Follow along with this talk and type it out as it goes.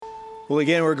Well,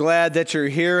 again, we're glad that you're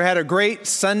here. Had a great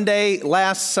Sunday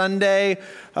last Sunday.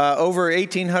 Over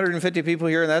 1,850 people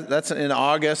here, and that's in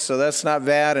August, so that's not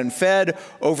bad. And fed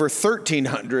over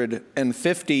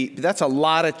 1,350. That's a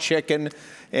lot of chicken.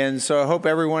 And so I hope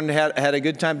everyone had a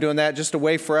good time doing that, just a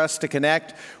way for us to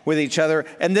connect with each other.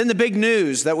 And then the big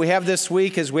news that we have this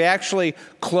week is we actually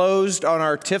closed on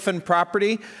our Tiffin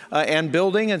property and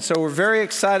building, and so we're very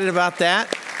excited about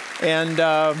that.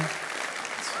 And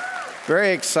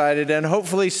very excited. And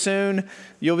hopefully soon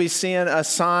you'll be seeing a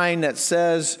sign that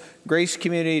says Grace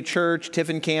Community Church,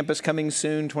 Tiffin Campus coming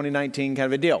soon, 2019 kind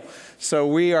of a deal. So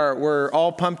we're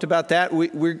all pumped about that.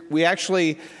 We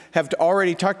actually have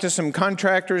already talked to some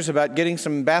contractors about getting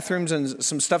some bathrooms and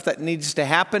some stuff that needs to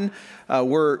happen.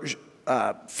 We're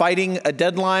fighting a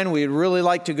deadline. We'd really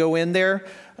like to go in there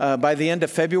by the end of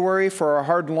February for our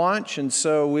hard launch. And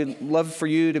so we'd love for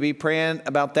you to be praying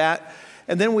about that.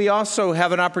 And then we also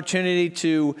have an opportunity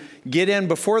to get in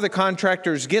before the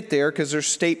contractors get there, because there's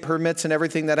state permits and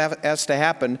everything that has to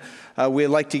happen. We'd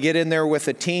like to get in there with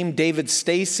a team. David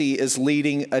Stacy is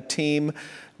leading a team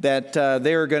that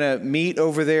they're going to meet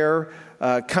over there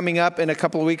coming up in a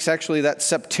couple of weeks. Actually,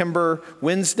 that's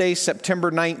Wednesday,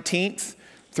 September 19th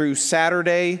through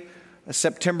Saturday,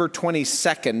 September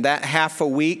 22nd, that half a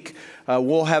week.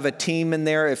 We'll have a team in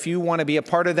there. If you want to be a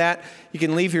part of that, you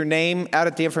can leave your name out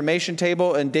at the information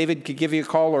table, and David could give you a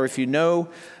call. Or if you know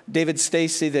David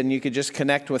Stacy, then you could just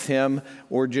connect with him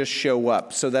or just show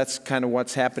up. So that's kind of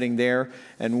what's happening there.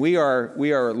 And we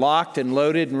are locked and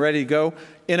loaded and ready to go.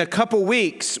 In a couple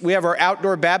weeks, we have our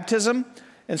outdoor baptism.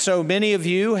 And so many of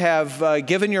you have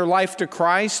given your life to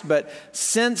Christ, but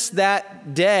since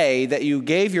that day that you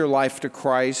gave your life to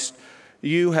Christ,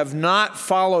 you have not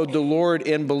followed the Lord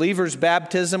in believer's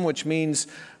baptism, which means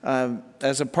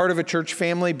as a part of a church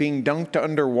family being dunked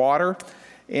underwater.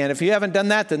 And if you haven't done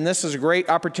that, then this is a great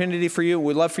opportunity for you.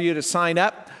 We'd love for you to sign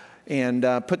up and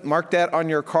mark that on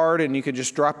your card, and you could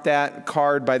just drop that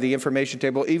card by the information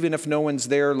table. Even if no one's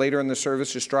there later in the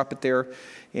service, just drop it there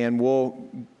and we'll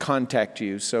contact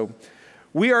you. So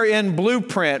we are in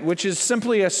Blueprint, which is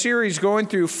simply a series going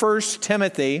through 1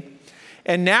 Timothy.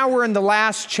 And now we're in the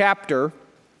last chapter,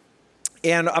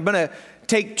 and I'm going to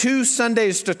take 2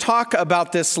 Sundays to talk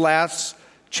about this last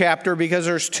chapter because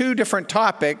there's 2 different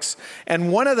topics,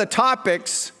 and one of the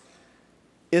topics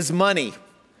is money.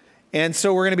 And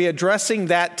so we're going to be addressing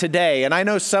that today. And I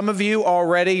know some of you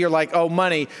already, you're like, oh,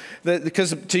 money.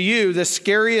 Because to you, the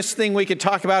scariest thing we could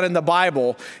talk about in the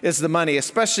Bible is the money,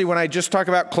 especially when I just talk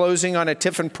about closing on a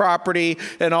Tiffin property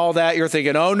and all that. You're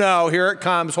thinking, oh, no, here it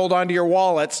comes. Hold on to your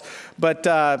wallets. But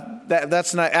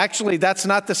that's not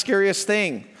the scariest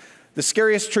thing. The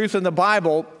scariest truth in the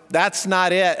Bible, that's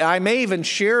not it. I may even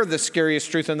share the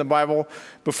scariest truth in the Bible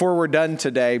before we're done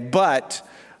today. But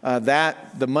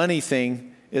the money thing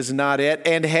is not it.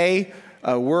 And hey,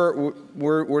 I'm not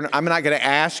going to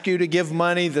ask you to give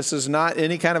money. This is not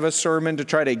any kind of a sermon to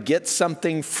try to get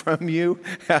something from you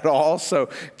at all. So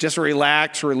just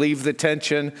relax, relieve the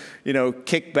tension,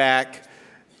 kick back.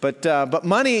 But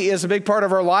money is a big part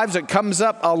of our lives. It comes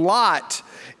up a lot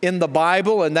in the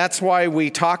Bible, and that's why we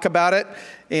talk about it.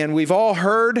 And we've all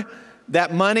heard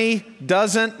that money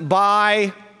doesn't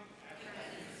buy,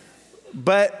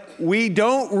 but we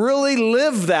don't really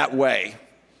live that way.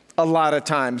 A lot of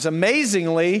times.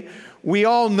 Amazingly, we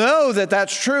all know that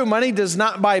that's true. Money does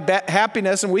not buy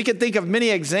happiness, and we can think of many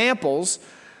examples,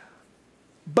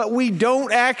 but we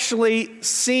don't actually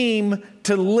seem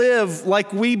to live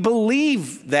like we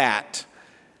believe that.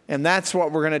 And that's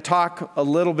what we're going to talk a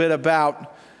little bit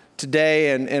about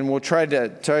today, and we'll try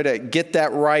to get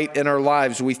that right in our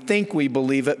lives. We think we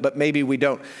believe it, but maybe we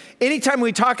don't. Anytime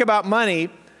we talk about money,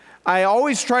 I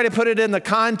always try to put it in the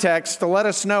context to let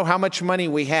us know how much money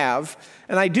we have.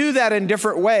 And I do that in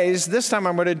different ways. This time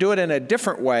I'm going to do it in a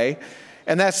different way.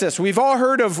 And that's this. We've all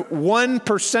heard of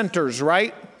 1%ers,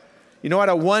 right? You know what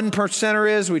a 1%er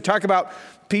is? We talk about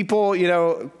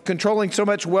people, controlling so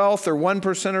much wealth. They're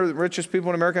 1% of the richest people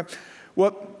in America.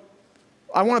 Well,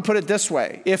 I want to put it this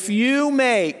way. If you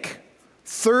make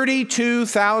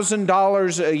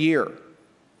 $32,000 a year,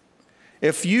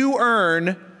 if you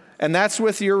earn, and that's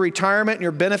with your retirement and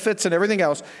your benefits and everything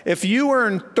else, if you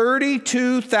earn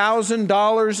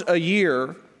 $32,000 a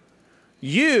year,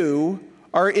 you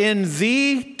are in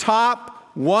the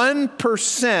top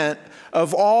 1%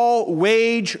 of all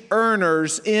wage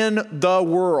earners in the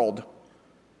world.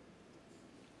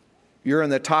 You're in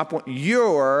the top one.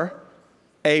 You're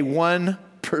a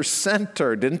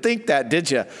 1%er. Didn't think that,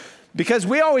 did you? Because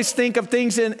we always think of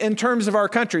things in terms of our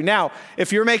country. Now,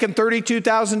 if you're making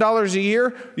 $32,000 a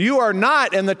year, you are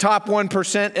not in the top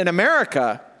 1% in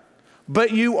America,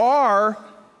 but you are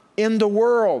in the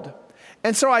world.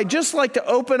 And so I just like to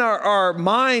open our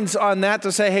minds on that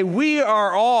to say, hey, we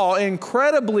are all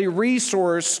incredibly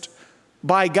resourced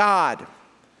by God.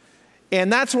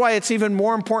 And that's why it's even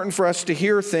more important for us to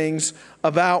hear things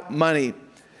about money.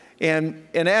 And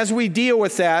as we deal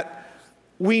with that,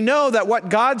 we know that what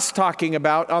God's talking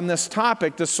about on this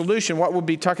topic, the solution, what we'll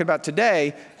be talking about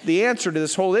today, the answer to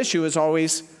this whole issue is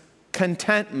always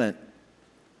contentment.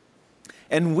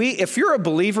 And if you're a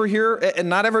believer here, and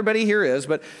not everybody here is,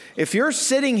 but if you're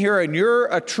sitting here and you're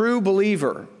a true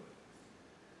believer,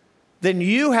 then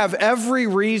you have every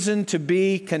reason to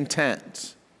be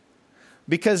content.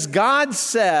 Because God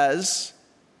says,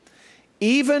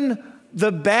 even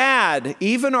our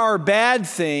bad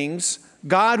things,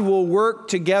 God will work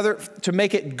together to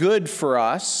make it good for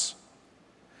us.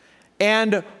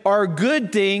 And our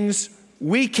good things,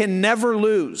 we can never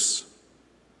lose.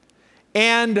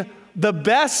 And the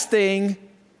best thing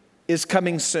is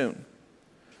coming soon.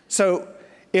 So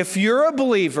if you're a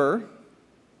believer,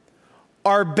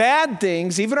 our bad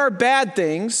things, even our bad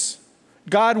things,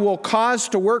 God will cause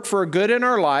to work for a good in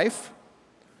our life.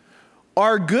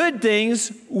 Our good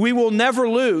things, we will never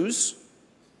lose.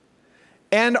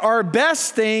 And our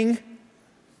best thing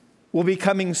will be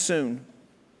coming soon.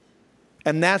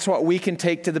 And that's what we can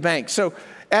take to the bank. So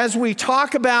as we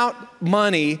talk about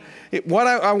money, what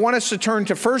I want us to turn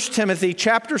to 1 Timothy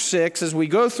chapter 6 as we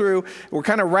go through. We're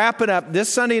kind of wrapping up this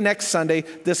Sunday, next Sunday,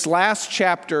 this last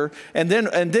chapter. And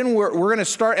then we're going to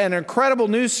start an incredible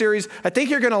new series. I think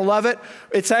you're going to love it.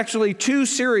 It's actually 2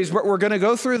 series, but we're going to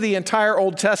go through the entire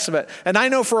Old Testament. And I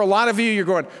know for a lot of you, you're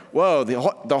going, whoa,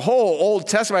 the whole Old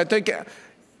Testament,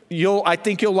 I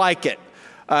think you'll like it.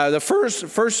 The first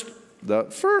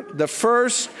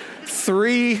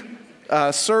 3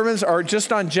 sermons are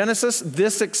just on Genesis.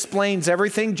 This explains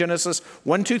everything, Genesis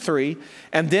 1, 2, 3.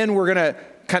 And then we're going to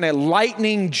kind of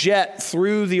lightning jet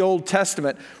through the Old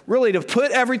Testament, really to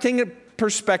put everything in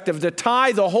perspective, to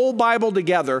tie the whole Bible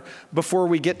together before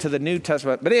we get to the New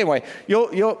Testament. But anyway,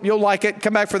 you'll like it.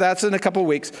 Come back for that. It's in a couple of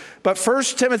weeks. But 1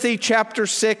 Timothy chapter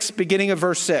 6, beginning of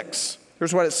verse 6.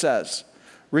 Here's what it says.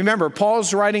 Remember,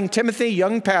 Paul's writing Timothy,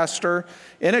 young pastor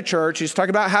in a church. He's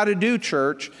talking about how to do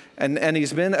church, and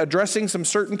he's been addressing some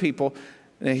certain people.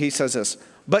 And he says this,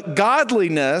 but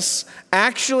godliness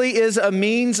actually is a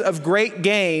means of great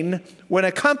gain when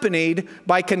accompanied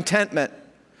by contentment.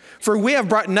 For we have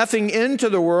brought nothing into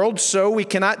the world, so we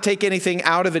cannot take anything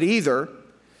out of it either.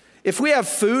 If we have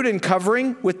food and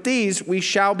covering, with these we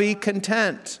shall be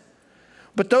content.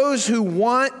 But those who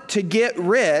want to get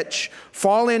rich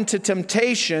fall into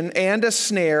temptation and a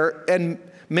snare and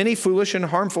many foolish and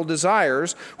harmful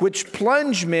desires, which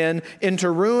plunge men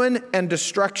into ruin and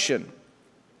destruction.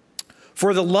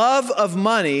 For the love of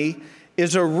money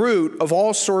is a root of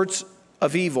all sorts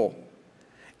of evil.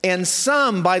 And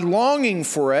some, by longing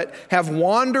for it, have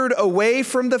wandered away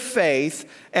from the faith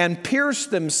and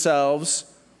pierced themselves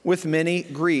with many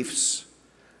griefs.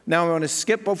 Now I want to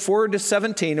skip forward to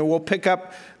 17, and we'll pick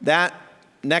up that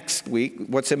next week,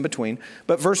 what's in between.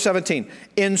 But verse 17,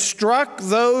 instruct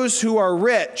those who are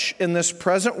rich in this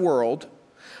present world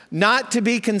not to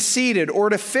be conceited or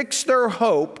to fix their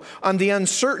hope on the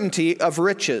uncertainty of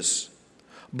riches,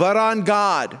 but on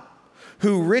God,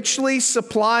 who richly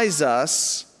supplies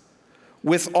us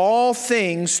with all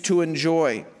things to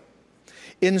enjoy.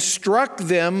 Instruct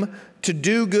them to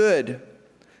do good,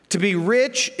 to be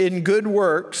rich in good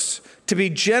works, to be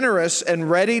generous and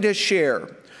ready to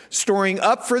share, storing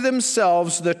up for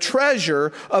themselves the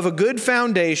treasure of a good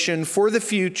foundation for the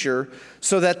future,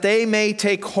 so that they may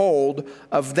take hold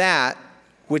of that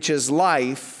which is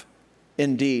life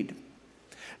indeed.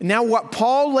 Now, what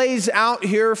Paul lays out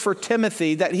here for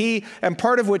Timothy, and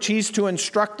part of which he's to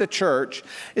instruct the church,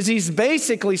 is he's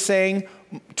basically saying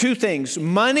 2 things.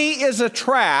 Money is a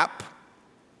trap,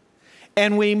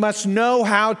 and we must know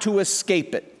how to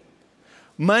escape it.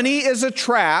 Money is a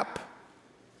trap,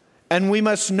 and we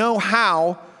must know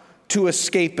how to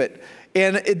escape it.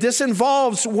 And this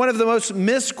involves one of the most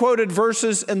misquoted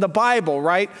verses in the Bible,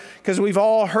 right? Because we've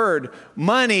all heard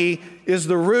money is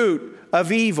the root of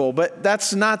evil, but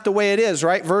that's not the way it is,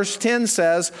 right? Verse 10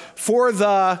 says, for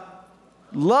the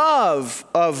love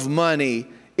of money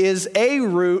is a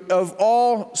root of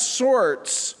all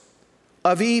sorts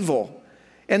of evil.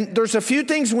 And there's a few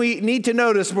things we need to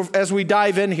notice as we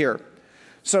dive in here.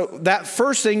 So that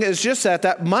first thing is just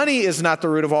that money is not the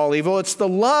root of all evil. It's the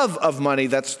love of money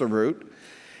that's the root.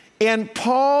 And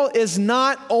Paul is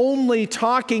not only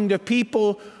talking to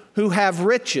people who have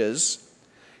riches,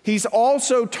 he's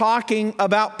also talking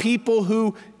about people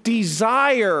who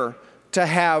desire to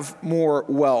have more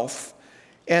wealth.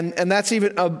 And that's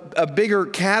even a bigger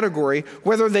category,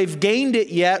 whether they've gained it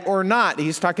yet or not.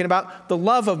 He's talking about the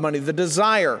love of money, the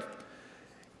desire.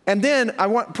 And then I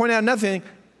want to point out another thing.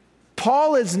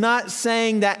 Paul is not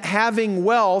saying that having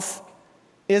wealth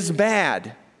is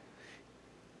bad.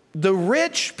 The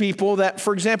rich people that,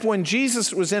 for example, when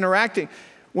Jesus was interacting,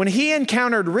 when he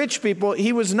encountered rich people,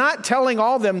 he was not telling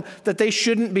all of them that they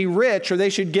shouldn't be rich or they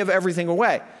should give everything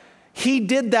away. He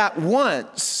did that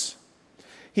once.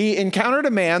 He encountered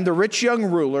a man, the rich young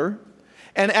ruler,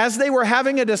 and as they were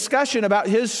having a discussion about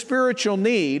his spiritual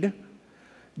need,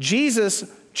 Jesus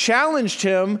challenged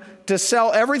him to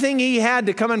sell everything he had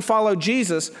to come and follow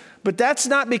Jesus. But that's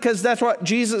not because that's what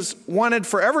Jesus wanted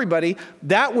for everybody.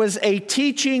 That was a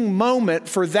teaching moment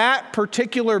for that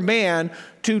particular man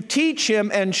to teach him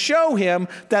and show him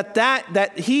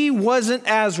that he wasn't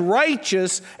as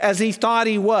righteous as he thought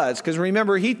he was. Because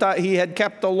remember, he thought he had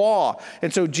kept the law.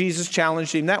 And so Jesus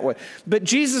challenged him that way. But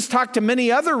Jesus talked to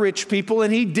many other rich people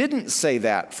and he didn't say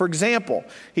that. For example,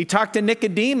 he talked to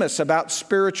Nicodemus about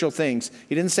spiritual things.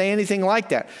 He didn't say anything like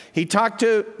that. He talked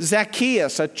to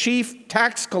Zacchaeus, a chief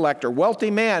tax collector, wealthy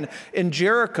man in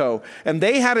Jericho. And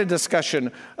they had a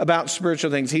discussion about spiritual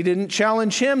things. He didn't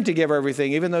challenge him to give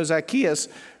everything, even though Zacchaeus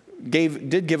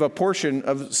did give a portion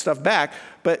of stuff back,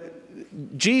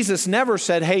 but Jesus never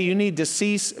said, hey, you need to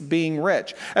cease being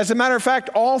rich. As a matter of fact,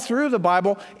 all through the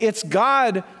Bible, it's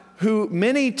God who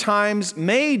many times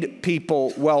made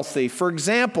people wealthy. For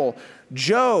example,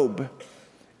 Job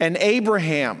and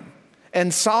Abraham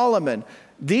and Solomon.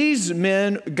 These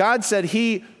men, God said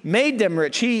he made them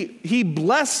rich. He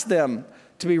blessed them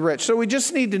to be rich. So we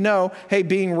just need to know, hey,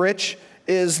 being rich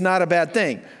is not a bad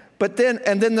thing. But then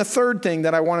the third thing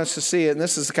that I want us to see, and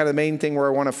this is kind of the main thing where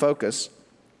I want to focus,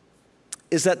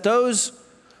 is that those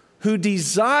who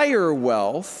desire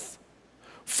wealth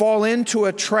fall into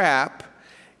a trap,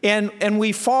 and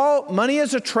money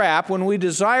is a trap. When we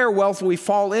desire wealth, we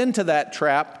fall into that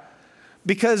trap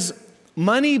because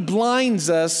money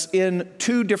blinds us in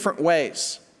two different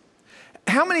ways.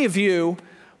 How many of you,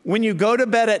 when you go to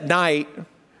bed at night,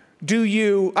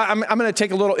 I'm going to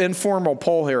take a little informal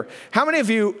poll here. How many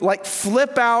of you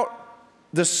flip out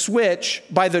the switch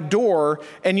by the door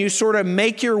and you sort of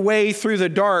make your way through the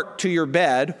dark to your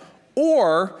bed?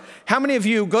 Or how many of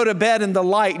you go to bed in the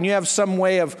light and you have some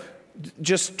way of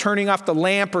just turning off the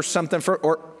lamp or something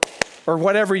or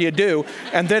whatever you do,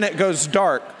 and then it goes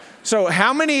dark? So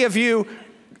how many of you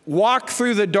walk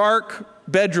through the dark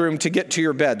bedroom to get to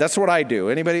your bed? That's what I do.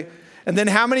 Anybody? And then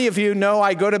how many of you know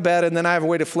I go to bed and then I have a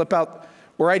way to flip out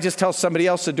where I just tell somebody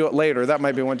else to do it later? That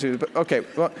might be one too. But okay.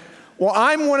 Well,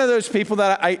 I'm one of those people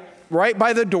that right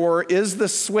by the door is the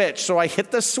switch. So I hit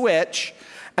the switch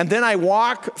and then I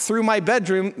walk through my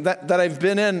bedroom that I've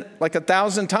been in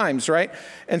 1,000 times, right?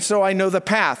 And so I know the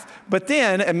path. But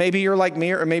then, and maybe you're like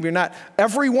me or maybe you're not,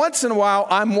 every once in a while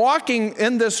I'm walking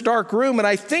in this dark room and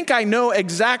I think I know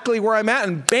exactly where I'm at,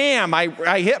 and bam,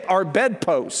 I hit our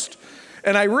bedpost.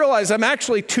 And I realize I'm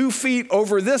actually 2 feet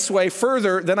over this way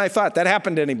further than I thought. That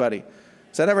happened to anybody?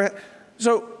 Has that ever happened?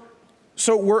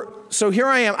 So here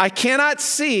I am. I cannot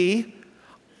see.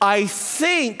 I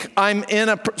think I'm in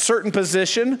a certain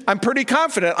position. I'm pretty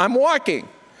confident. I'm walking.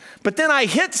 But then I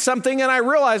hit something and I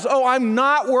realize, I'm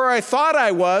not where I thought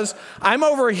I was. I'm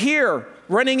over here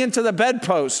running into the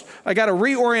bedpost. I got to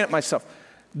reorient myself.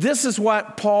 This is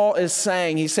what Paul is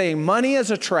saying. He's saying money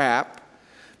is a trap,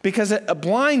 because it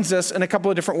blinds us in a couple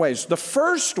of different ways. The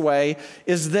first way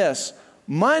is this: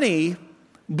 money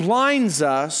blinds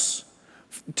us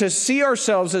to see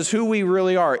ourselves as who we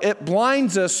really are. It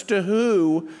blinds us to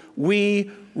who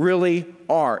we really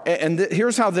are. And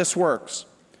here's how this works.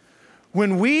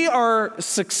 When we are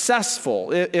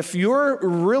successful, if you're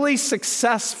really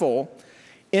successful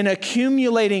in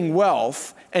accumulating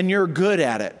wealth and you're good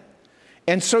at it,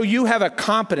 and so you have a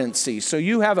competency, so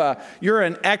you're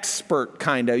an expert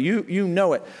kind of, you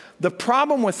know it. The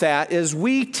problem with that is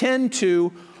we tend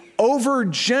to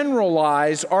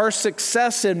overgeneralize our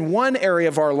success in one area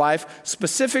of our life,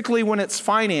 specifically when it's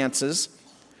finances.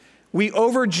 We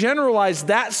overgeneralize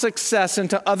that success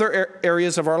into other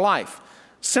areas of our life.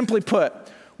 Simply put,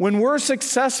 when we're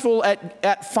successful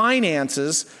at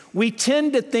finances, we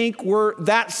tend to think we're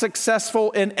that successful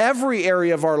in every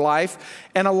area of our life.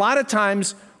 And a lot of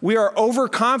times we are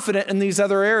overconfident in these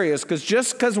other areas, because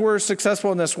just because we're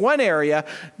successful in this one area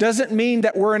doesn't mean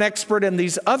that we're an expert in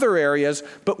these other areas,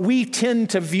 but we tend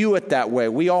to view it that way.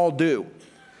 We all do.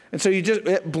 And so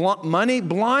money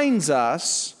blinds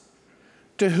us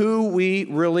to who we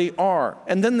really are.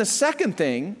 And then the second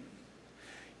thing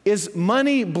is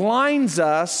money blinds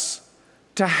us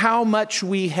to how much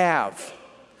we have.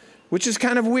 which is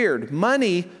kind of weird.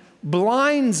 Money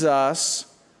blinds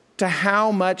us to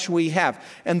how much we have.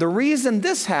 And the reason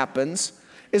this happens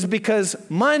is because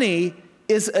money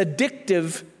is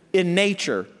addictive in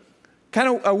nature. Kind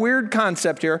of a weird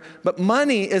concept here, but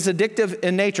money is addictive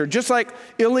in nature. Just like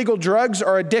illegal drugs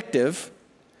are addictive,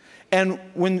 and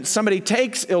when somebody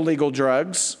takes illegal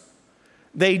drugs,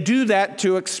 they do that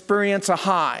to experience a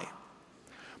high.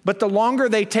 But the longer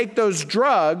they take those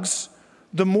drugs,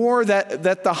 the more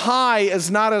that the high is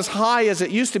not as high as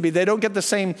it used to be. They don't get the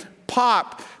same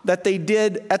pop that they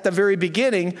did at the very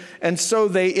beginning, and so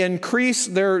they increase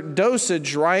their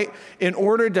dosage, right, in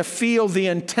order to feel the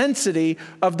intensity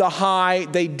of the high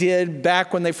they did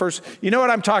back when they first, you know what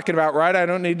I'm talking about, right? I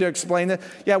don't need to explain that.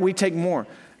 Yeah, we take more.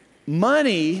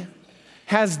 Money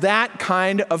has that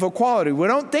kind of a quality. We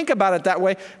don't think about it that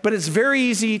way, but it's very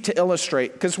easy to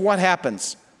illustrate, because what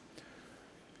happens?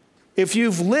 If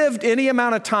you've lived any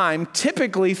amount of time,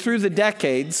 typically through the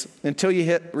decades until you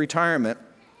hit retirement,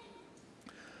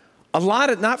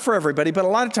 not for everybody, but a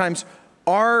lot of times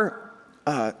our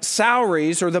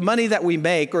salaries or the money that we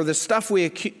make or the stuff we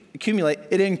accumulate,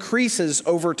 it increases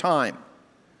over time.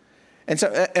 And so,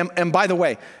 and by the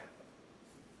way,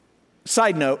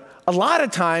 side note, a lot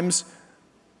of times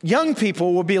young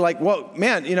people will be like, well,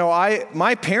 man,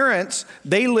 my parents,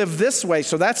 they live this way,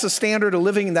 so that's the standard of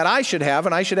living that I should have,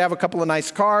 and I should have a couple of nice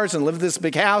cars and live this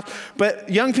big house. But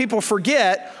young people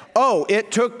forget,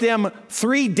 it took them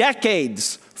 3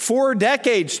 decades, 4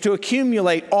 decades to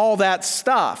accumulate all that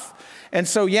stuff. And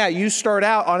so, yeah, you start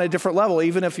out on a different level,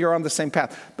 even if you're on the same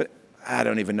path. But I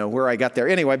don't even know where I got there.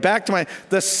 Anyway, back to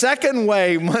the second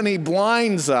way money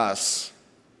blinds us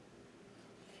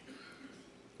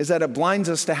is that it blinds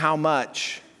us to how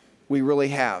much we really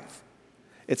have.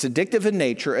 It's addictive in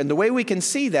nature, and the way we can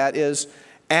see that is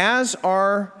as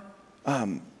our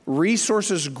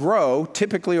resources grow,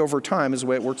 typically over time is the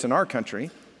way it works in our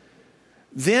country,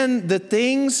 then the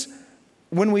things,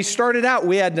 when we started out,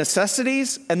 we had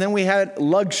necessities and then we had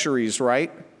luxuries,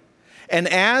 right? And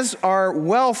as our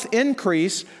wealth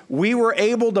increased, we were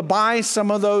able to buy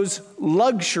some of those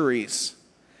luxuries.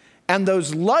 And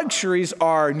those luxuries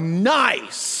are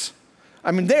nice.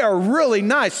 I mean, they are really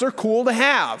nice. They're cool to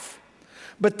have.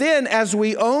 But then as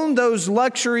we own those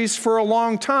luxuries for a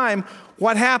long time,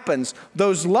 what happens?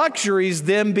 Those luxuries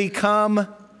then become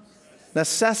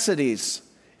necessities.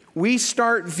 We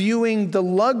start viewing the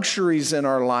luxuries in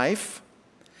our life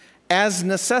as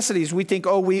necessities. We think,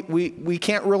 we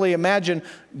can't really imagine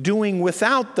doing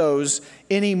without those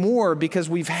anymore because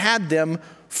we've had them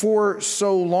for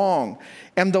so long.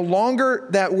 And the longer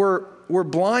that we're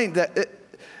blind,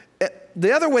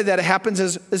 the other way that it happens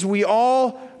is we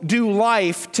all do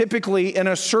life typically in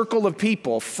a circle of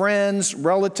people, friends,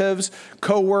 relatives,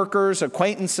 coworkers,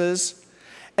 acquaintances.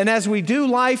 And as we do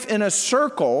life in a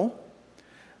circle,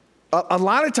 a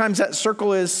lot of times that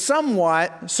circle is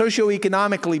somewhat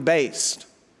socioeconomically based.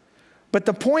 But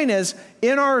the point is,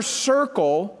 in our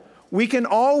circle, we can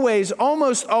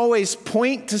almost always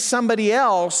point to somebody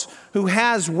else who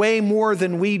has way more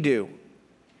than we do.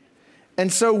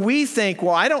 And so we think,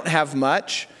 well, I don't have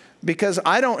much because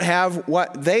I don't have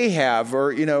what they have,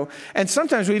 and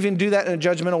sometimes we even do that in a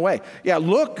judgmental way. Yeah,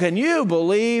 look, can you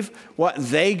believe what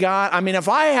they got? I mean, if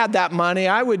I had that money,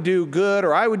 I would do good,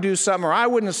 or I would do something, or I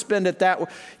wouldn't spend it that way,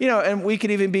 and we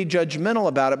could even be judgmental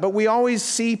about it. But we always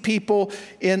see people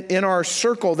in our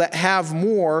circle that have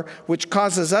more, which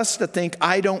causes us to think,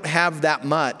 I don't have that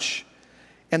much.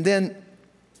 And then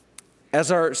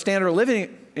as our standard of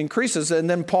living increases, and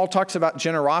then Paul talks about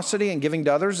generosity and giving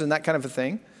to others and that kind of a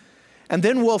thing. And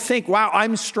then we'll think, wow,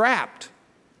 I'm strapped.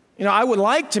 I would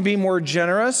like to be more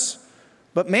generous,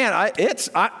 but man, it's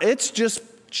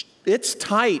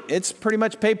tight. It's pretty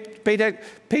much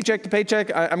paycheck to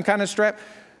paycheck. I'm kind of strapped.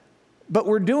 But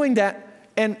we're doing that,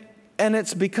 and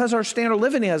it's because our standard of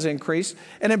living has increased,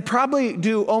 and it probably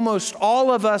do almost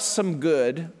all of us some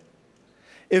good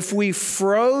if we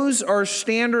froze our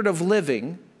standard of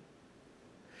living,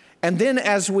 and then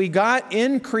as we got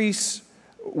increased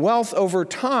wealth over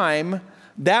time,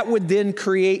 that would then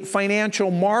create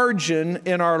financial margin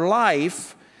in our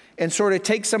life and sort of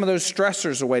take some of those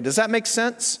stressors away. Does that make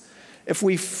sense? If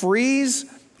we freeze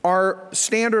our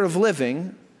standard of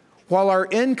living while our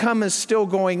income is still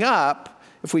going up,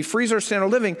 if we freeze our standard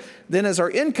of living, then as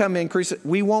our income increases,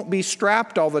 we won't be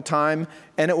strapped all the time,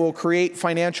 and it will create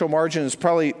financial margin. It's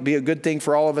probably be a good thing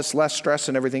for all of us, less stress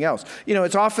and everything else.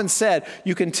 It's often said,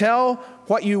 you can tell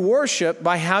what you worship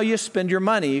by how you spend your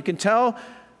money. You can tell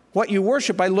what you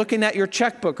worship by looking at your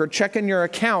checkbook or checking your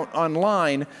account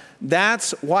online.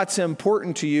 That's what's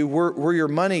important to you, where your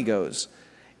money goes.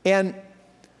 And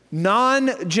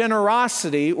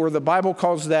Non-generosity, or the Bible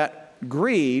calls that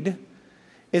greed,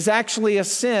 is actually a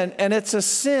sin, and it's a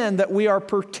sin that we are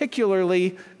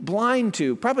particularly blind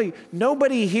to. Probably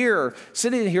nobody here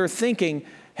sitting here thinking,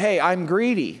 hey, I'm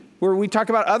greedy. Where we talk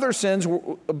about other sins,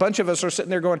 a bunch of us are sitting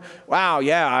there going, wow,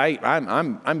 yeah,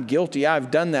 I'm guilty.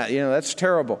 I've done that. That's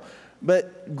terrible.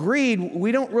 But greed,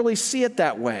 we don't really see it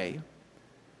that way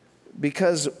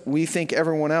because we think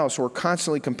everyone else, we're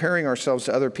constantly comparing ourselves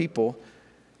to other people,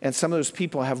 and some of those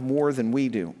people have more than we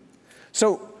do.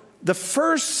 So the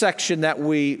first section that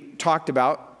we talked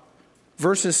about,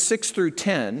 verses 6 through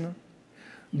 10,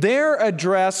 they're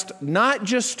addressed not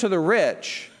just to the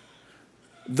rich.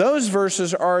 Those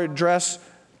verses are addressed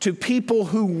to people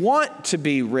who want to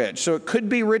be rich. So it could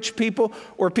be rich people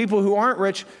or people who aren't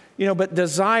rich, but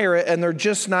desire it and they're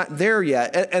just not there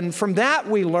yet. And from that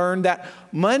we learn that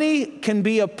money can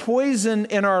be a poison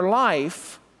in our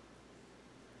life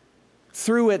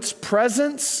through its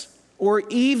presence or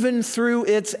even through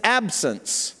its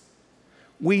absence.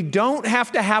 We don't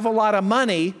have to have a lot of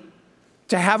money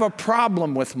to have a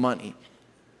problem with money.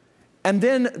 And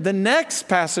then the next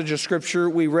passage of Scripture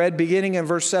we read, beginning in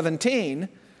verse 17,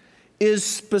 is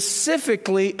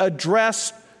specifically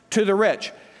addressed to the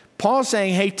rich. Paul's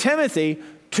saying, hey, Timothy,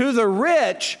 to the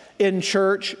rich in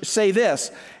church, say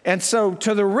this. And so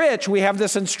to the rich, we have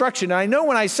this instruction. And I know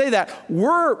when I say that,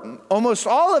 almost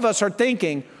all of us are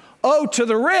thinking, oh, to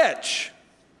the rich.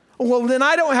 Well, then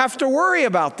I don't have to worry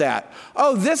about that.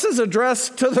 Oh, this is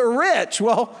addressed to the rich.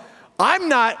 Well, I'm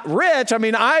not rich.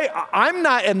 I'm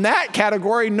not in that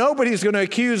category. Nobody's going to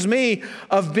accuse me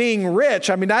of being rich.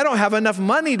 I don't have enough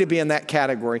money to be in that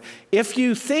category. If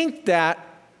you think that,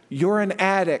 you're an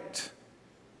addict.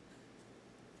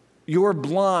 You're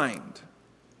blind.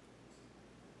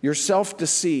 You're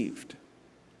self-deceived.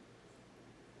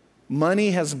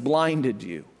 Money has blinded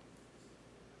you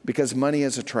because money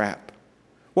is a trap.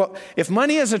 Well, if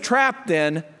money is a trap,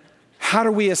 then how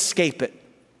do we escape it?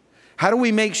 How do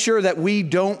we make sure that we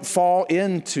don't fall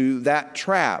into that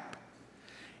trap?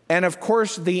 And of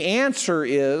course, the answer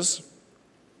is,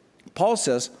 Paul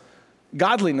says,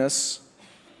 godliness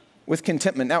with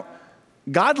contentment. Now,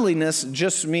 godliness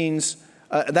just means,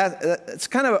 it's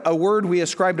kind of a word we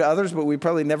ascribe to others, but we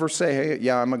probably never say, hey,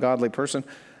 yeah, I'm a godly person.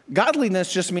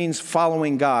 Godliness just means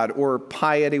following God, or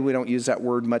piety. We don't use that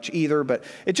word much either, but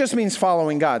it just means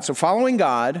following God. So following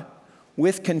God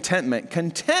with contentment.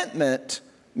 Contentment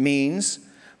means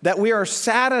that we are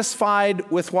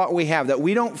satisfied with what we have, that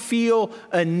we don't feel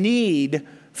a need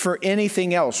for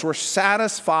anything else. We're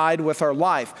satisfied with our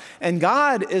life. And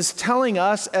God is telling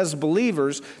us as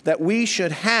believers that we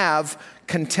should have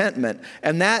contentment.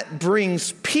 And that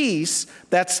brings peace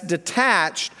that's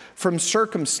detached from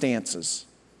circumstances.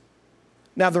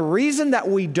 Now, the reason that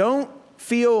we don't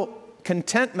feel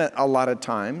contentment a lot of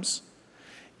times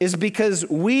is because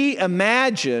we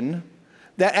imagine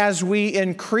that as we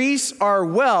increase our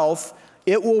wealth,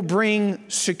 it will bring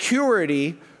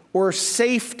security or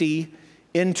safety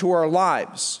into our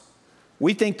lives.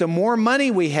 We think the more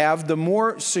money we have, the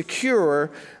more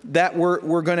secure that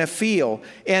we're going to feel.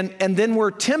 And then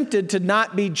we're tempted to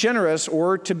not be generous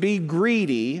or to be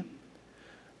greedy.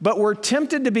 But we're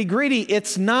tempted to be greedy.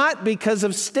 It's not because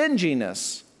of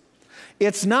stinginess.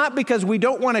 It's not because we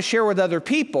don't want to share with other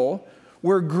people.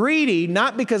 We're greedy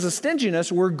not because of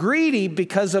stinginess. We're greedy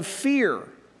because of fear.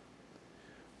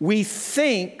 We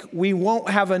think we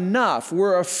won't have enough.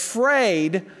 We're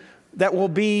afraid that we'll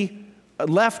be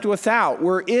left without.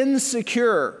 We're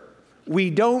insecure. We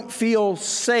don't feel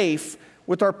safe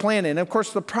with our planning. And of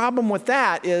course, the problem with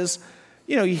that is,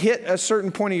 you hit a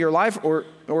certain point of your life or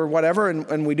whatever,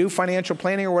 and we do financial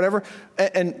planning or whatever,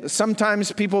 and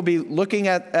sometimes people will be looking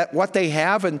at what they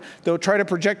have, and they'll try to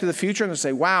project to the future, and they'll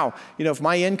say, wow, if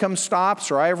my income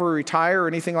stops or I ever retire or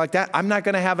anything like that, I'm not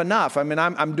going to have enough.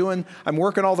 I'm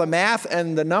working all the math,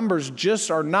 and the numbers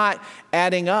just are not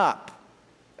adding up.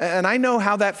 And I know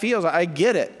how that feels. I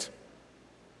get it.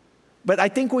 But I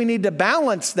think we need to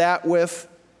balance that with,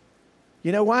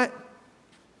 you know what?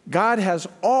 God has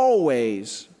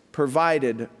always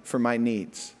provided for my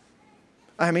needs.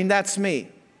 That's me.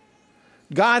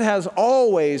 God has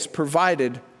always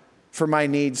provided for my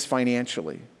needs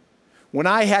financially. When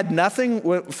I had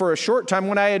nothing, for a short time,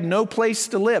 when I had no place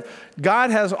to live,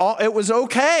 it was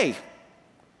okay.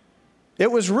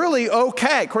 It was really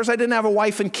okay. Of course, I didn't have a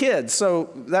wife and kids, so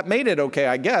that made it okay,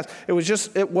 I guess.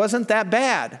 It wasn't that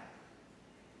bad.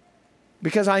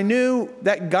 Because I knew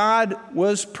that God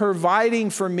was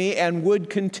providing for me and would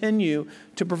continue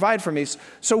to provide for me.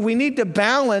 So we need to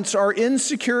balance our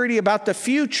insecurity about the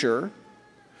future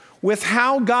with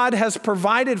how God has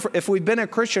provided, if we've been a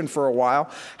Christian for a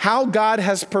while, how God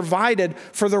has provided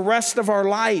for the rest of our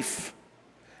life.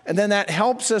 And then that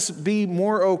helps us be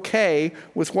more okay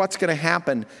with what's going to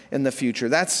happen in the future.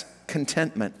 That's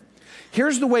contentment.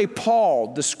 Here's the way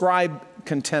Paul described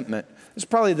contentment. It's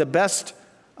probably the best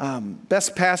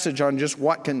passage on just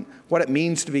what it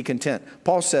means to be content.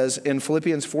 Paul says in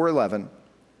Philippians 4:11,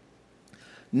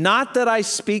 "Not that I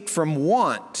speak from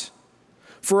want,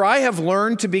 for I have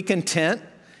learned to be content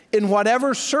in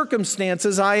whatever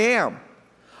circumstances I am.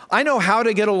 I know how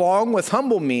to get along with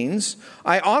humble means.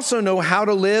 I also know how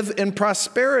to live in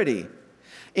prosperity.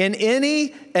 In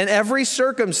any and every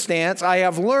circumstance, I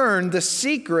have learned the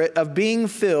secret of being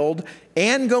filled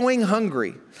and going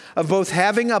hungry, of both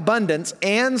having abundance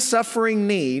and suffering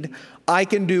need. I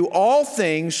can do all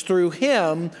things through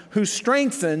him who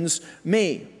strengthens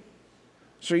me."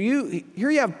 So here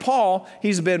you have Paul.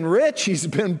 He's been rich. He's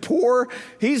been poor.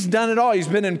 He's done it all. He's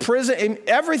been in prison.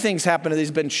 Everything's happened to him.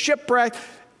 He's been shipwrecked.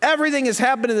 Everything has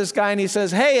happened to this guy. And he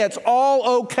says, hey, it's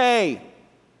all okay.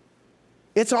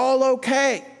 It's all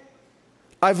okay.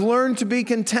 I've learned to be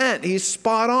content. He's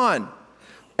spot on.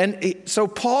 And so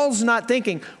Paul's not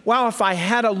thinking, wow, if I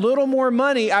had a little more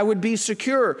money, I would be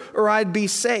secure or I'd be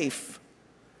safe.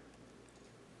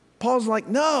 Paul's like,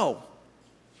 no.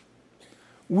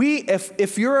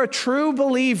 If you're a true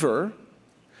believer,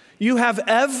 you have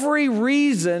every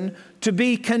reason to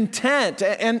be content,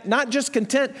 and not just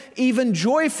content, even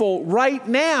joyful right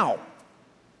now.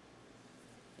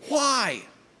 Why?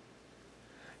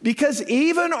 Because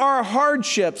even our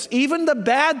hardships, even the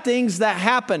bad things that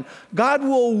happen, God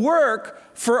will work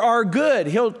for our good.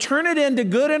 He'll turn it into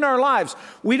good in our lives.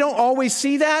 We don't always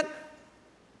see that,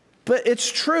 but it's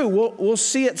true. We'll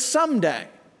see it someday.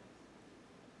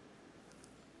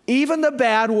 Even the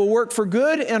bad will work for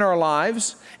good in our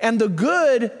lives, and the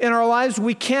good in our lives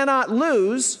we cannot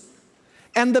lose,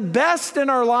 and the best in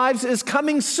our lives is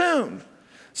coming soon.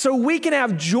 So we can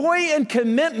have joy and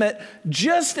commitment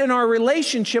just in our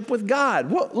relationship with God.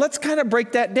 Well, let's kind of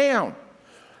break that down.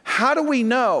 How do we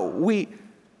know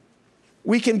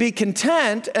we can be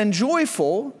content and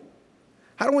joyful?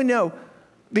 How do we know?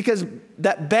 Because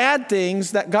that bad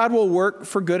things that God will work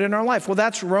for good in our life. Well,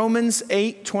 that's Romans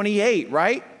 8:28,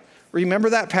 right? Remember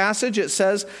that passage? It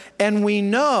says, "And we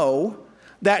know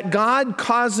that God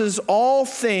causes all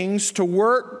things to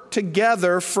work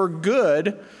together for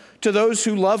good to those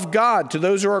who love God, to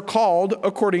those who are called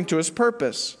according to his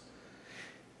purpose."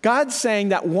 God's saying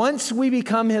that once we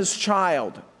become his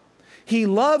child, he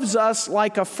loves us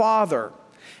like a father.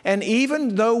 And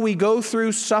even though we go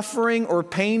through suffering or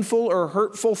painful or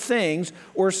hurtful things,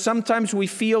 or sometimes we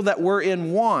feel that we're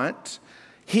in want,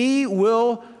 he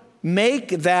will make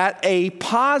that a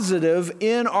positive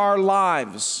in our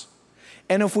lives.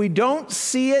 And if we don't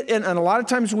see it, and a lot of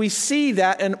times we see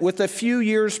that with a few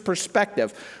years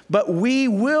perspective, but we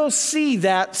will see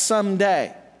that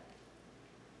someday.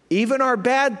 Even our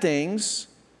bad things,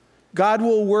 God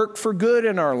will work for good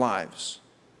in our lives.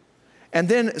 And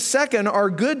then second, our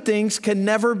good things can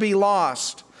never be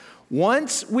lost.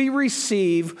 Once we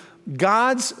receive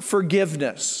God's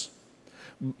forgiveness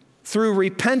through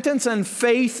repentance and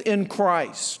faith in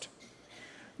Christ,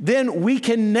 then we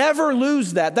can never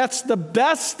lose that. That's the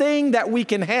best thing that we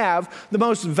can have, the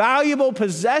most valuable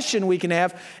possession we can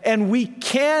have, and we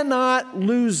cannot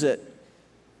lose it.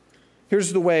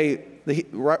 Here's the way the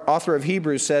author of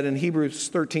Hebrews said in Hebrews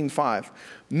 13:5.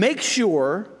 "Make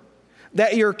sure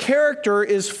that your character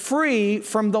is free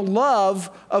from the love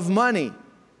of money,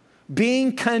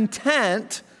 being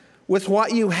content with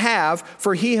what you have,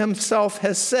 for he himself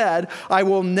has said, I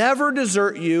will never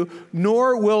desert you,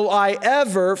 nor will I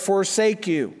ever forsake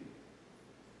you."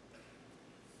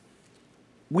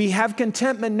 We have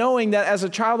contentment knowing that as a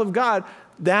child of God,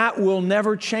 that will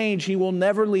never change. He will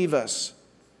never leave us.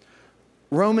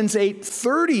 Romans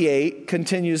 8:38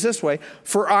 continues this way,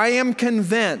 "For I am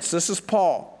convinced," this is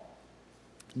Paul,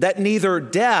 "that neither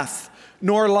death,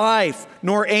 nor life,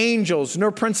 nor angels,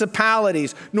 nor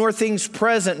principalities, nor things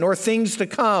present, nor things to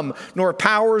come, nor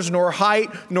powers, nor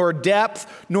height, nor depth,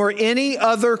 nor any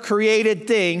other created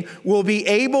thing will be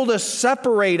able to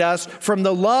separate us from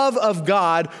the love of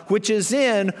God, which is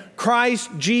in Christ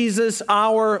Jesus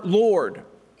our Lord."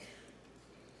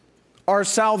 Our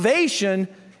salvation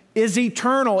is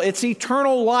eternal. It's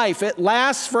eternal life. It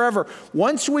lasts forever.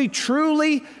 Once we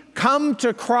truly come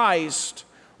to Christ,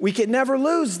 we can never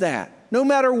lose that, no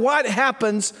matter what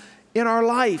happens in our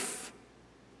life.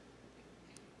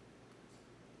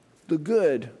 The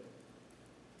good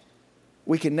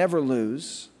we can never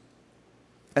lose,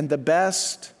 and the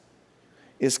best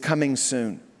is coming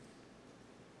soon.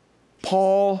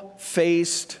 Paul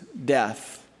faced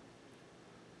death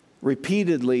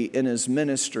repeatedly in his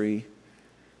ministry,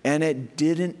 and it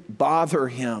didn't bother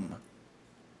him.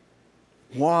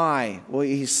 Why? Well,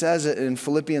 he says it in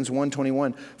Philippians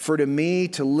 1:21, "For to me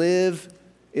to live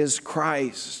is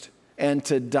Christ, and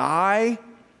to die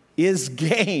is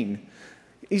gain."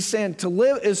 He's saying to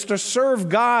live is to serve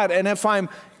God, and if I'm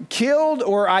killed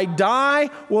or I die,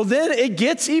 well, then it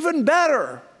gets even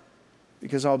better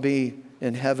because I'll be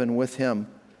in heaven with him.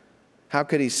 How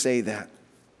could he say that?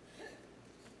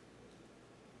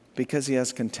 Because he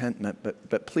has contentment.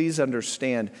 But please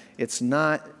understand, it's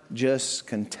not just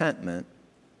contentment.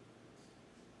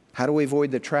 How do we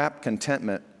avoid the trap?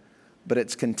 Contentment. But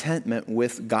it's contentment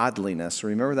with godliness.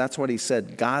 Remember, that's what he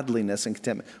said, godliness and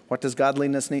contentment. What does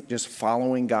godliness need? Just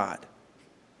following God.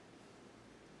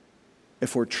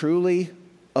 If we're truly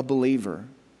a believer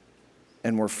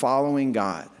and we're following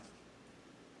God,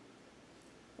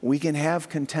 we can have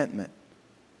contentment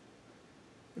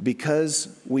because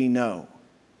we know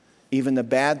even the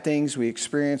bad things we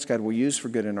experience, God will use for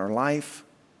good in our life.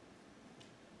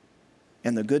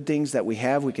 And the good things that we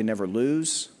have, we can never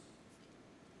lose.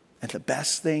 And the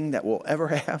best thing that we'll ever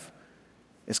have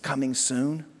is coming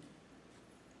soon.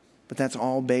 But that's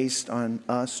all based on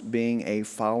us being a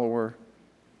follower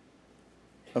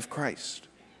of Christ.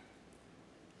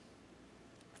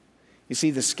 You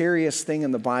see, the scariest thing in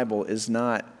the Bible is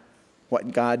not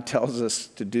what God tells us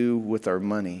to do with our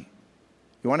money.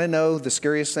 You want to know the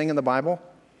scariest thing in the Bible?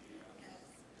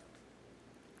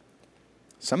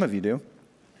 Some of you do.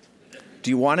 Do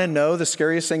you want to know the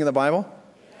scariest thing in the Bible?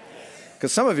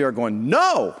 Because some of you are going,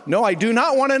 no, I do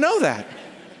not want to know that.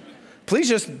 Please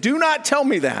just do not tell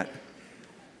me that.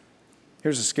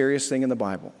 Here's the scariest thing in the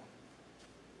Bible.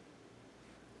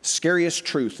 Scariest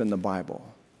truth in the Bible.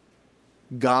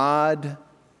 God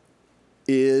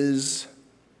is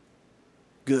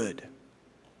good.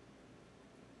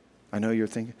 I know you're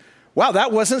thinking, wow,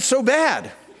 that wasn't so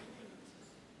bad.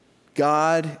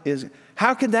 God is,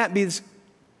 how could that be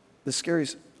the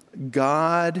scariest?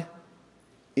 God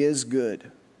is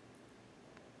good,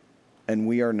 and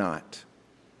we are not.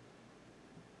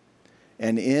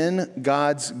 And in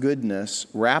God's goodness,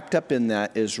 wrapped up in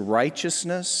that is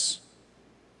righteousness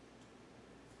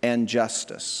and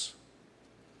justice.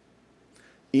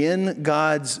 In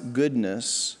God's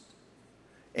goodness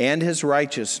and his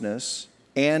righteousness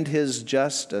and his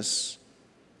justice,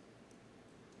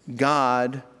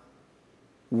 God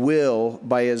will,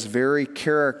 by his very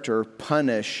character,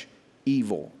 punish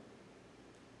evil.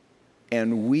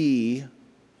 And we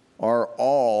are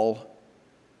all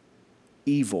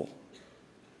evil.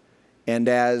 And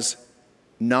as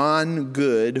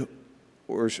non-good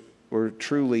or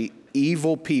truly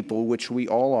evil people, which we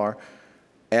all are,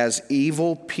 as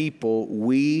evil people,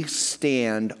 we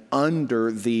stand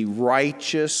under the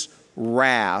righteous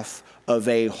wrath of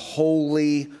a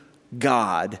holy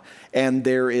God. And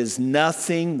there is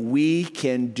nothing we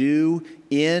can do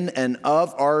in and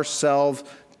of ourselves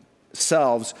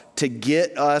to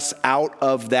get us out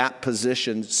of that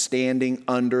position, standing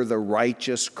under the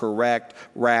righteous, correct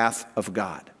wrath of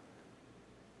God.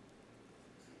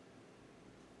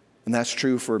 And that's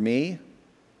true for me,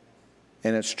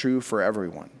 and it's true for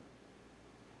everyone.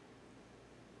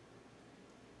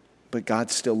 But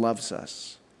God still loves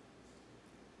us.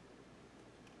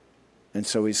 And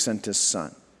so he sent his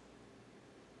son,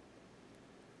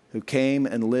 who came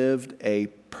and lived a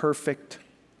perfect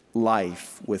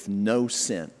life with no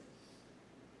sin.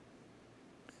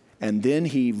 And then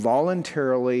he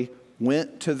voluntarily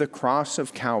went to the cross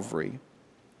of Calvary,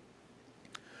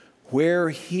 where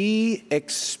he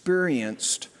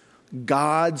experienced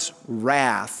God's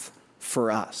wrath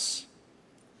for us.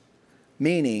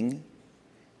 Meaning,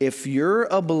 if you're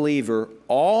a believer,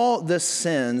 all the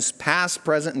sins, past,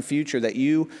 present, and future, that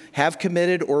you have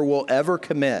committed or will ever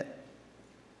commit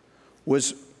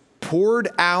was poured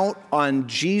out on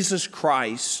Jesus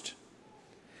Christ,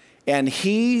 and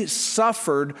he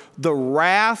suffered the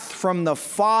wrath from the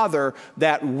Father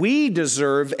that we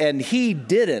deserve, and he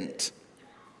didn't.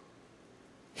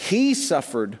 He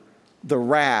suffered the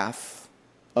wrath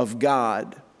of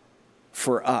God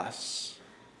for us.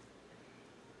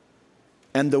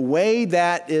 And the way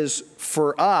that is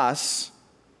for us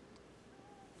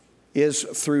is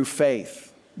through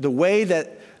faith. The way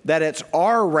that it's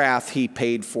our wrath he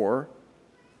paid for,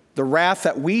 the wrath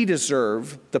that we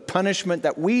deserve, the punishment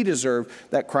that we deserve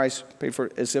that Christ paid for,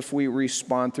 is if we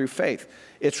respond through faith.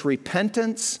 It's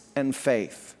repentance and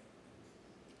faith.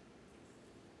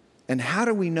 And how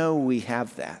do we know we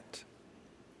have that?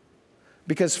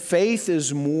 Because faith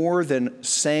is more than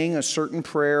saying a certain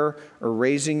prayer or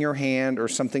raising your hand or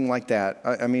something like that.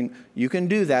 I mean, you can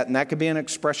do that, and that could be an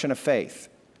expression of faith.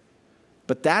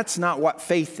 But that's not what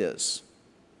faith is.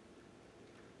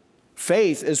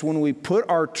 Faith is when we put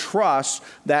our trust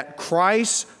that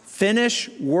Christ's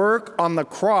finished work on the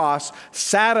cross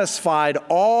satisfied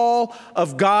all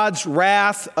of God's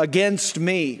wrath against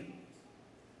me.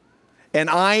 And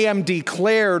I am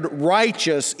declared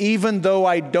righteous even though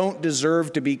I don't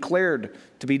deserve to be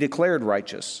declared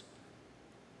righteous.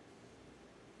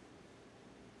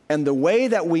 And the way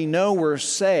that we know we're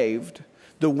saved,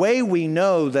 the way we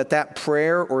know that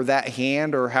prayer or that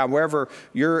hand or however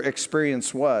your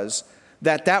experience was,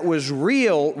 that was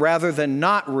real rather than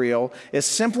not real, is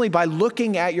simply by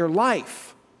looking at your life.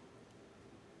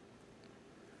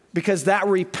 Because that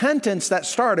repentance that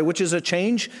started, which is a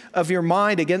change of your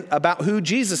mind again about who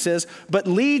Jesus is, but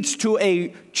leads to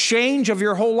a change of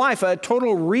your whole life, a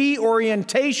total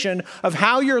reorientation of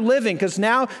how you're living, because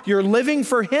now you're living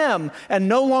for Him and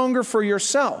no longer for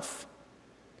yourself.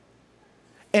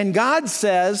 And God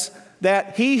says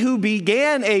that He who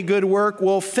began a good work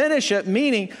will finish it,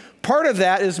 meaning part of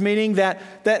that is meaning that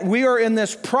we are in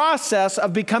this process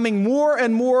of becoming more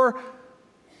and more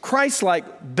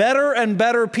Christ-like, better and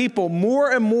better people,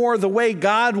 more and more the way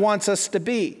God wants us to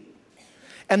be.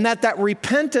 And that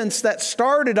repentance that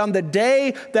started on the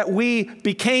day that we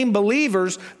became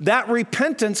believers, that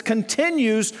repentance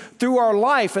continues through our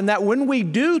life. And that when we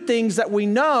do things that we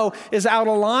know is out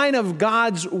of line of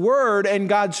God's word and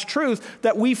God's truth,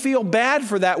 that we feel bad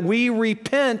for that. We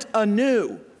repent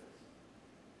anew.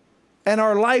 And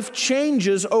our life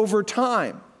changes over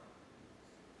time.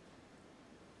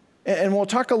 And we'll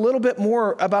talk a little bit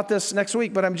more about this next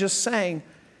week, but I'm just saying,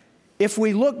 if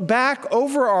we look back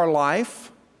over our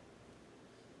life,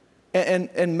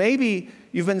 and maybe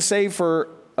you've been saved for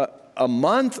a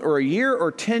month or a year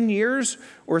or 10 years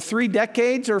or 3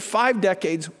 decades or 5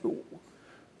 decades,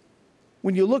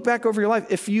 when you look back over your life,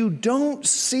 if you don't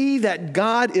see that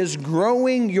God is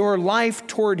growing your life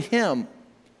toward Him,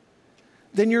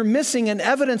 then you're missing an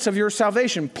evidence of your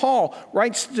salvation. Paul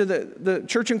writes to the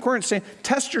church in Corinth saying,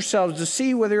 test yourselves to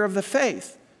see whether you're of the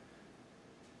faith.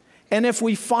 And if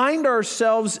we find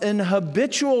ourselves in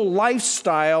habitual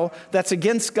lifestyle that's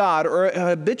against God or a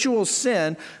habitual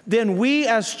sin, then we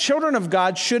as children of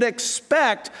God should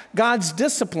expect God's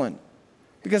discipline.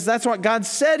 Because that's what God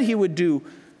said He would do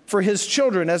for His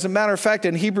children. As a matter of fact,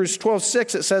 in Hebrews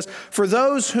 12:6 it says, for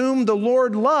those whom the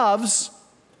Lord loves,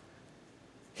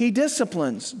 He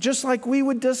disciplines, just like we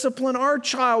would discipline our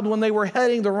child when they were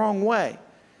heading the wrong way.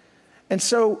 And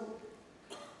so,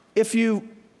 if you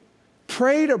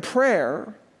prayed a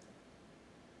prayer,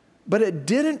 but it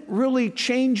didn't really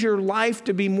change your life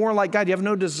to be more like God, you have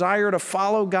no desire to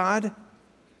follow God,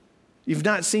 you've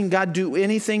not seen God do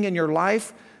anything in your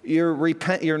life,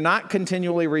 you're not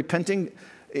continually repenting,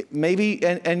 maybe,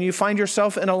 and you find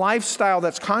yourself in a lifestyle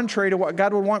that's contrary to what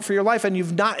God would want for your life, and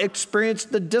you've not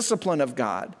experienced the discipline of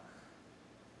God,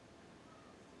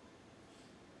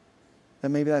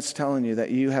 then maybe that's telling you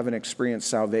that you haven't experienced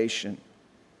salvation.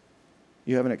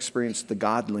 You haven't experienced the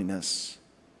godliness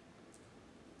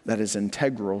that is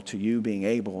integral to you being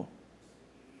able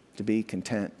to be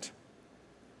content.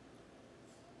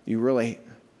 You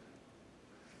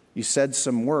said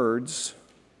some words,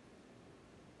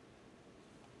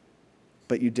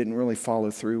 but you didn't really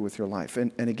follow through with your life.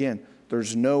 And again,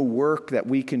 there's no work that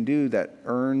we can do that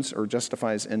earns or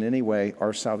justifies in any way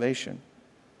our salvation.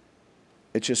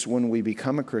 It's just when we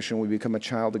become a Christian, we become a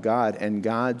child of God, and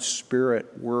God's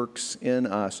Spirit works in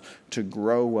us to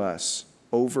grow us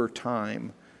over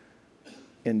time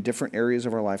in different areas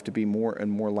of our life to be more and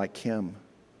more like Him.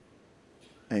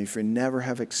 And if you never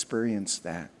have experienced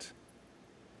that,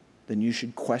 then you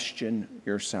should question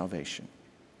your salvation.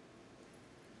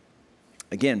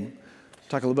 Again,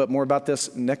 talk a little bit more about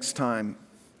this next time,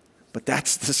 but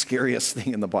that's the scariest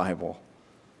thing in the Bible.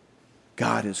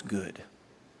 God is good.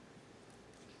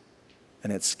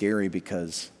 And it's scary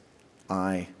because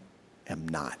I am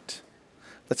not.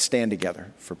 Let's stand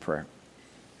together for prayer.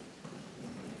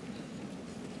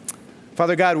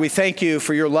 Father God, we thank you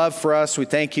for your love for us. We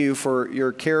thank you for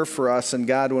your care for us. And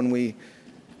God, when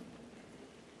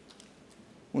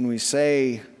we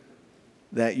say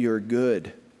that you're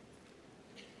good,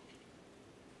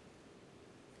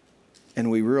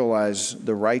 and we realize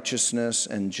the righteousness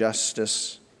and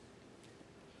justice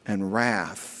and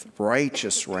wrath,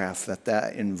 righteous wrath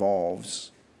that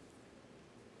involves,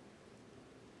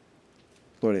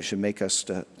 Lord, it should make us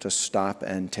to stop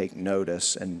and take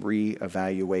notice and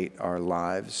reevaluate our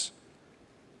lives.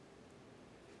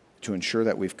 to ensure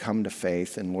that we've come to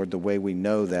faith. And Lord, the way we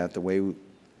know that, the way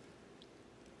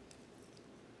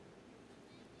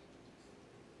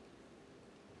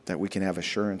that we can have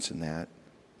assurance in that,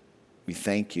 we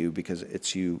thank you because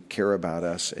it's you care about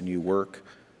us and you work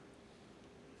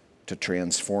to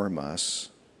transform us,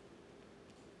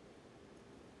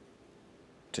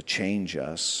 to change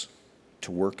us,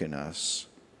 to work in us,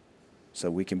 so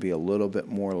we can be a little bit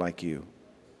more like you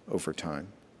over time.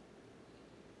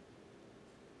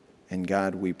 And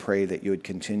God, we pray that you would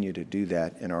continue to do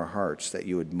that in our hearts, that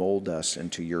you would mold us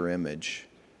into your image,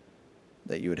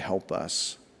 that you would help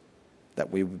us, that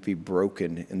we would be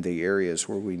broken in the areas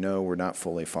where we know we're not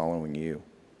fully following you.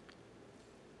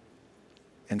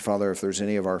 And Father, if there's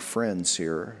any of our friends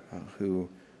here who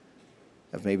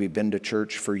have maybe been to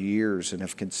church for years and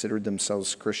have considered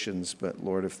themselves Christians, but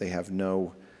Lord, if they have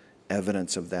no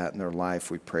evidence of that in their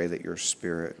life, we pray that your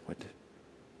Spirit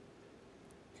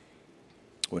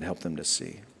would help them to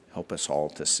see. Help us all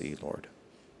to see, Lord.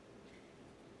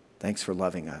 Thanks for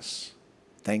loving us.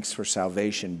 Thanks for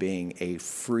salvation being a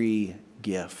free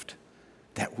gift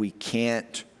that we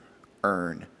can't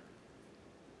earn.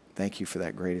 Thank you for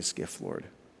that greatest gift, Lord,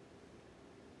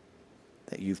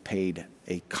 that you've paid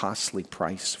a costly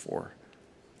price for,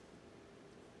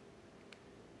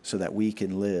 so that we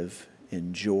can live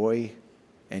in joy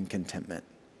and contentment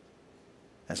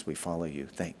as we follow you.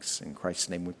 Thanks. In Christ's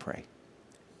name we pray.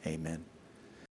 Amen.